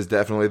Joseph is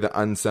definitely the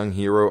unsung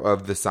hero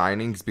of the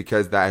signings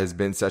because that has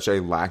been such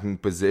a lacking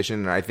position.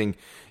 And I think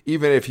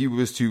even if he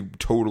was to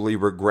totally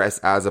regress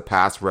as a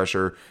pass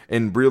rusher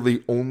and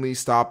really only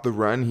stop the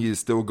run, he is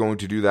still going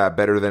to do that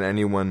better than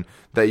anyone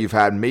that you've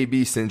had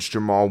maybe since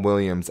Jamal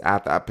Williams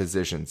at that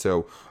position.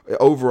 So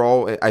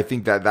overall, I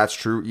think that that's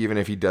true even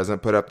if he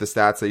doesn't put up the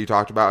stats that you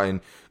talked about. And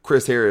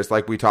Chris Harris,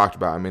 like we talked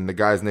about, I mean, the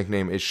guy's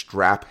nickname is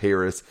Strap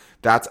Harris.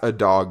 That's a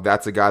dog.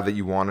 That's a guy that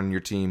you want on your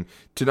team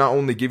to not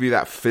only give you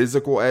that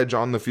physical edge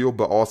on the field,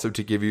 but also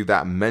to give you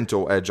that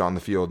mental edge on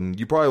the field. And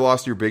you probably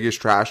lost your biggest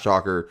trash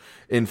talker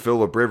in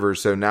Phillip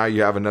Rivers, so now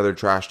you have another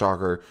trash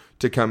talker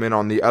to come in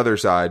on the other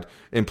side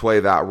and play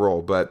that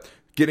role. But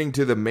getting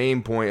to the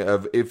main point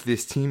of if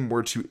this team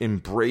were to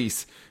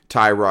embrace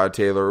Tyrod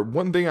Taylor,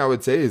 one thing I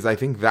would say is I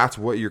think that's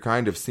what you're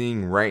kind of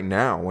seeing right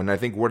now. And I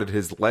think what it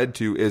has led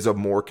to is a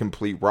more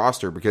complete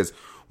roster because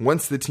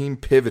once the team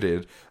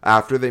pivoted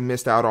after they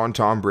missed out on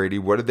Tom Brady,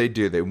 what did they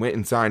do? They went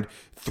and signed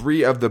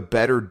 3 of the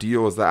better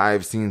deals that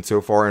I've seen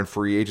so far in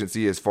free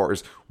agency as far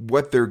as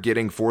what they're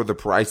getting for the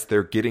price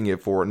they're getting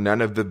it for.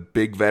 None of the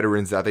big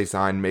veterans that they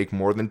signed make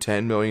more than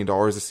 $10 million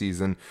a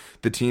season.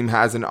 The team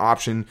has an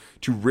option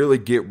to really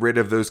get rid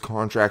of those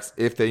contracts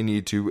if they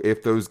need to,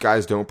 if those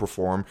guys don't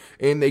perform.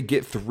 And they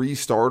get 3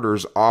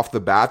 starters off the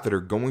bat that are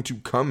going to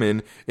come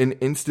in and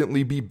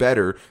instantly be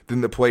better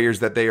than the players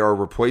that they are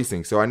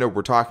replacing. So I know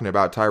we're talking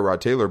about Tyrod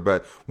Taylor,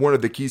 but one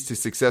of the keys to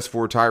success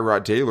for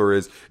Tyrod Taylor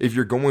is if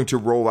you're going to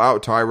roll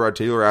out Tyrod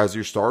Taylor as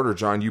your starter,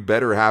 John, you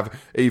better have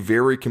a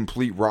very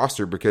complete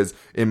roster because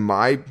in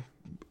my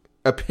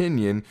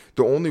opinion,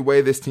 the only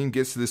way this team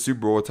gets to the Super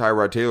Bowl with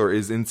Tyrod Taylor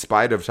is in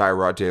spite of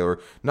Tyrod Taylor,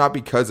 not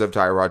because of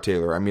Tyrod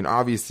Taylor. I mean,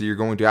 obviously you're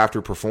going to have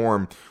to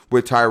perform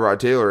with Tyrod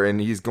Taylor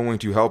and he's going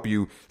to help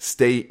you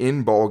stay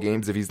in ball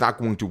games. If he's not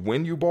going to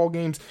win you ball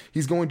games,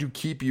 he's going to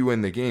keep you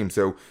in the game.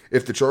 So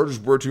if the Chargers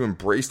were to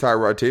embrace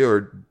Tyrod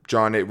Taylor,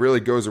 John, it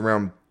really goes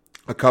around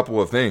a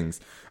couple of things.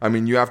 I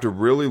mean, you have to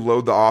really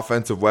load the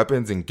offensive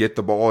weapons and get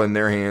the ball in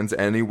their hands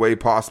any way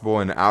possible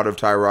and out of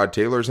Tyrod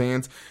Taylor's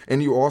hands.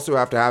 And you also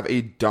have to have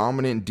a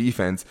dominant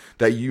defense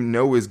that you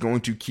know is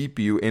going to keep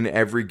you in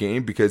every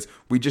game because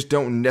we just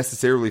don't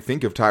necessarily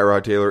think of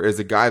Tyrod Taylor as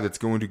a guy that's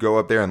going to go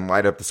up there and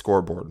light up the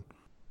scoreboard.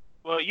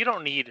 Well, you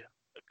don't need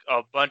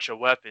a bunch of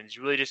weapons.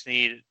 You really just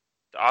need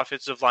the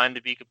offensive line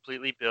to be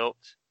completely built.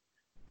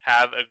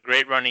 have a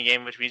great running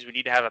game, which means we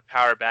need to have a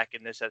power back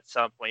in this at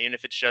some point, even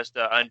if it's just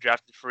an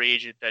undrafted free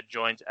agent that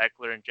joins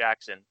Eckler and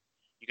Jackson.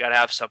 You got to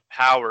have some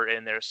power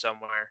in there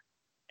somewhere.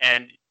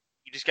 And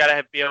you just got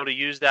to be able to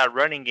use that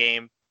running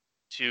game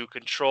to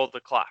control the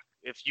clock.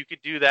 If you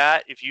could do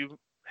that, if you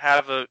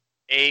have a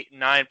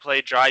 8-9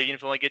 play drive, even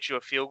if it only gets you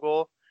a field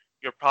goal,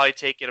 you're probably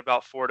taking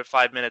about 4 to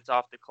 5 minutes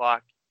off the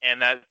clock,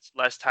 and that's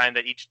less time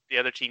that the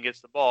other team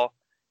gets the ball,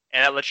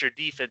 and that lets your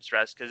defense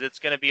rest because it's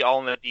going to be all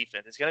in the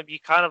defense. It's going to be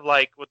kind of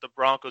like what the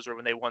Broncos were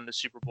when they won the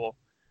Super Bowl.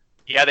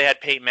 Yeah, they had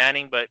Peyton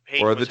Manning, but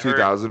Peyton or the was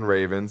 2000 hurt.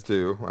 Ravens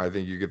too. I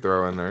think you could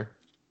throw in there.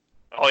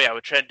 Oh yeah,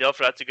 with Trent Dilfer,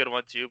 that's a good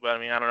one too. But I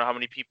mean, I don't know how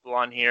many people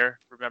on here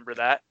remember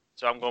that,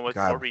 so I'm going with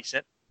more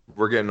recent.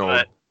 We're getting old.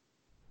 But,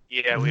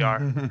 yeah, we are.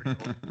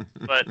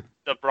 But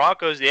the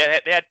Broncos, they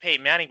had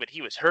Peyton Manning, but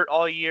he was hurt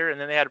all year,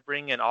 and then they had to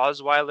bring in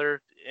Osweiler,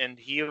 and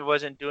he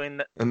wasn't doing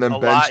and then a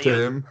benched lot.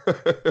 him.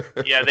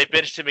 Yeah, they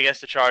benched him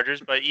against the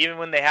Chargers, but even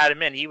when they had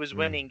him in, he was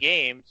winning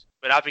games,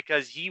 but not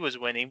because he was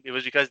winning. It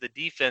was because the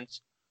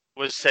defense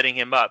was setting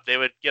him up. They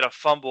would get a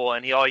fumble,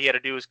 and all he had to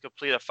do was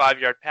complete a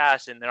 5-yard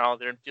pass, and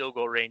they're in field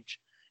goal range,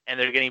 and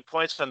they're getting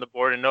points on the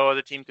board, and no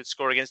other team could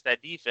score against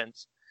that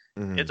defense.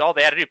 Mm-hmm. It's all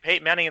they had to do.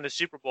 Peyton Manning in the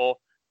Super Bowl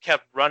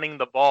kept running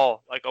the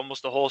ball like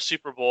almost the whole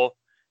Super Bowl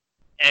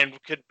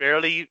and could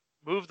barely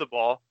move the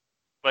ball.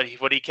 But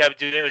what he kept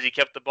doing was he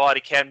kept the ball out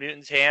of Cam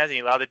Newton's hands and he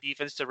allowed the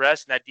defense to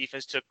rest, and that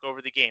defense took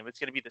over the game. It's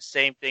going to be the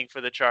same thing for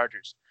the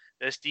Chargers.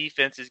 This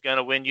defense is going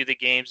to win you the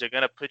games. They're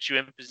going to put you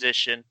in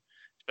position,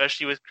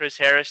 especially with Chris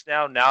Harris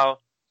now. Now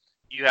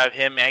you have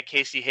him and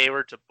Casey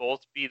Hayward to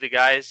both be the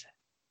guys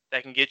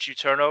that can get you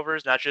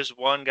turnovers, not just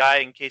one guy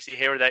in Casey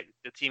Hayward that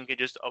the team can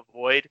just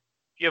avoid.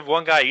 If you have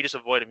one guy, you just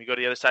avoid him. You go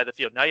to the other side of the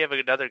field. Now you have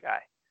another guy.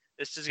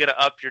 This is going to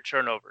up your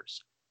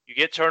turnovers. You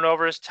get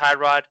turnovers,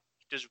 Tyrod,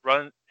 just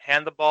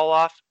hand the ball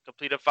off,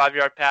 complete a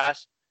 5-yard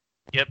pass,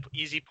 get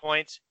easy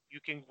points. You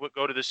can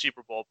go to the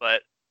Super Bowl.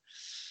 But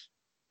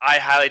I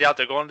highly doubt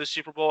they're going to the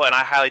Super Bowl, and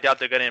I highly doubt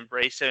they're going to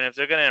embrace him. And if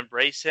they're going to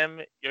embrace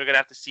him, you're going to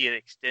have to see an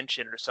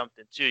extension or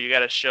something, too. You got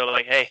to show,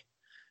 like, hey,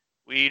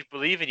 we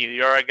believe in you.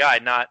 You're our guy,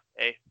 not,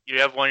 hey, you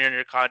have 1 year in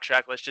your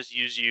contract. Let's just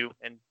use you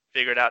and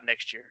figure it out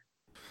next year.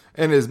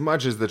 And as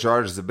much as the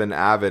Chargers have been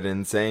avid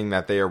in saying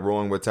that they are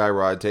rolling with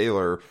Tyrod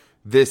Taylor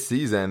this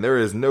season, there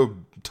is no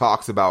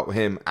talks about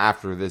him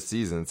after this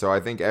season. So I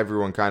think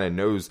everyone kind of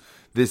knows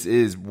this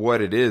is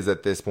what it is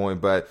at this point.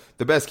 But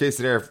the best case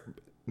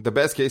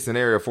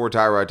scenario for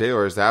Tyrod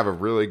Taylor is to have a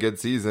really good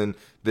season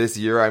this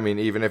year. I mean,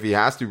 even if he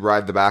has to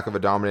ride the back of a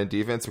dominant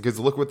defense, because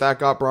look what that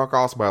got Brock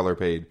Osweiler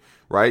paid.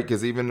 Right?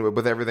 Because even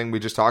with everything we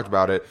just talked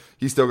about it,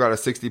 he still got a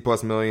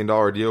 $60+ million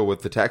deal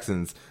with the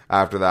Texans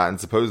after that.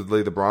 And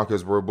supposedly the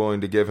Broncos were willing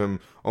to give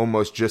him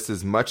almost just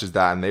as much as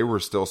that. And they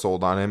were still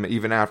sold on him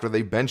even after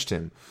they benched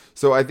him.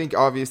 So I think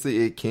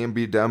obviously it can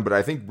be done. But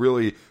I think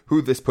really who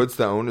this puts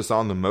the onus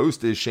on the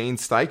most is Shane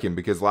Steichen.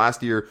 Because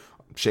last year,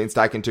 Shane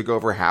Steichen took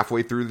over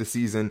halfway through the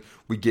season.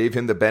 We gave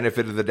him the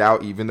benefit of the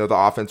doubt, even though the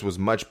offense was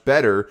much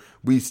better.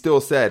 We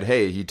still said,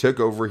 hey, he took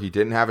over. He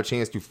didn't have a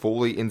chance to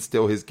fully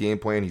instill his game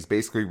plan. He's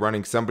basically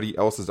running somebody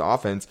else's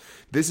offense.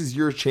 This is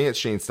your chance,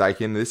 Shane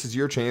Steichen. This is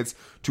your chance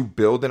to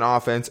build an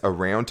offense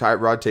around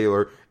Tyrod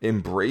Taylor,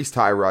 embrace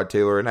Tyrod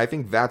Taylor. And I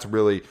think that's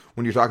really,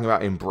 when you're talking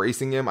about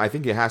embracing him, I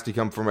think it has to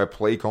come from a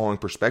play calling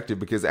perspective,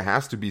 because it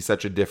has to be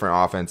such a different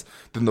offense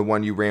than the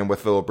one you ran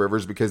with Phillip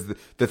Rivers, because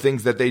the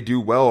things that they do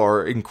well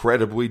are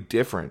incredibly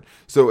different.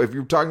 So if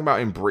you're talking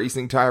about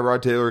embracing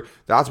Tyrod Taylor,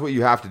 that's what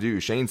you have to do.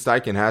 Shane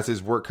Steichen has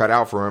his work cut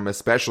out for him,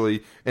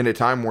 especially in a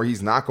time where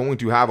he's not going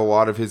to have a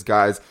lot of his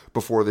guys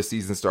before the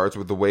season starts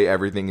with the way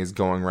everything is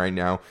going right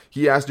now.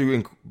 He has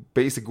to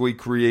basically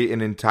create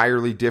an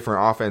entirely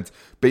different offense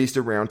based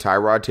around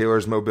Tyrod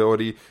Taylor's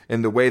mobility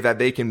and the way that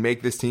they can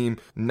make this team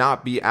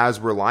not be as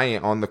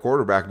reliant on the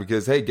quarterback.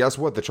 Because, hey, guess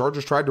what? The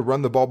Chargers tried to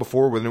run the ball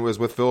before when it was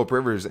with Phillip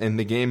Rivers, and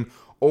the game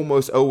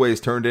almost always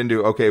turned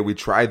into, okay, we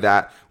tried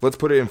that. Let's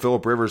put it in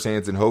Phillip Rivers'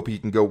 hands and hope he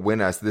can go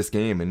win us this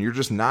game. And you're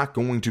just not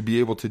going to be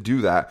able to do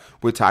that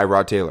with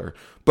Tyrod Taylor.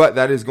 But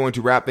that is going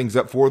to wrap things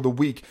up for the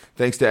week.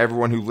 Thanks to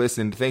everyone who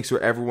listened. Thanks to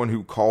everyone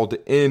who called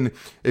in.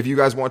 If you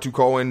guys want to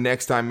call in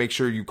next time, make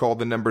sure you call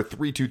the number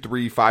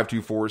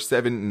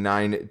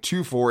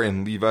 323-524-7924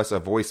 and leave us a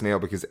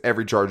voicemail, because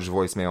every Chargers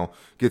voicemail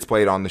gets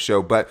played on the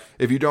show. But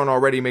if you don't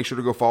already, make sure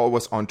to go follow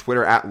us on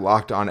Twitter at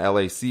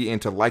LockedOnLAC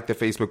and to like the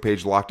Facebook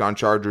page Locked On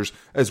Chargers,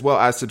 as well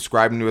as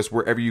subscribing to us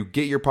wherever you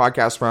get your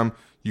podcast from.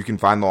 You can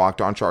find the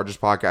Locked On Chargers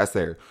podcast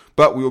there.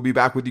 But we will be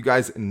back with you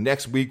guys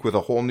next week with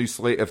a whole new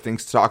slate of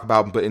things to talk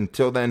about. But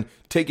until then,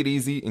 take it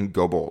easy and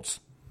go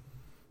Bolts.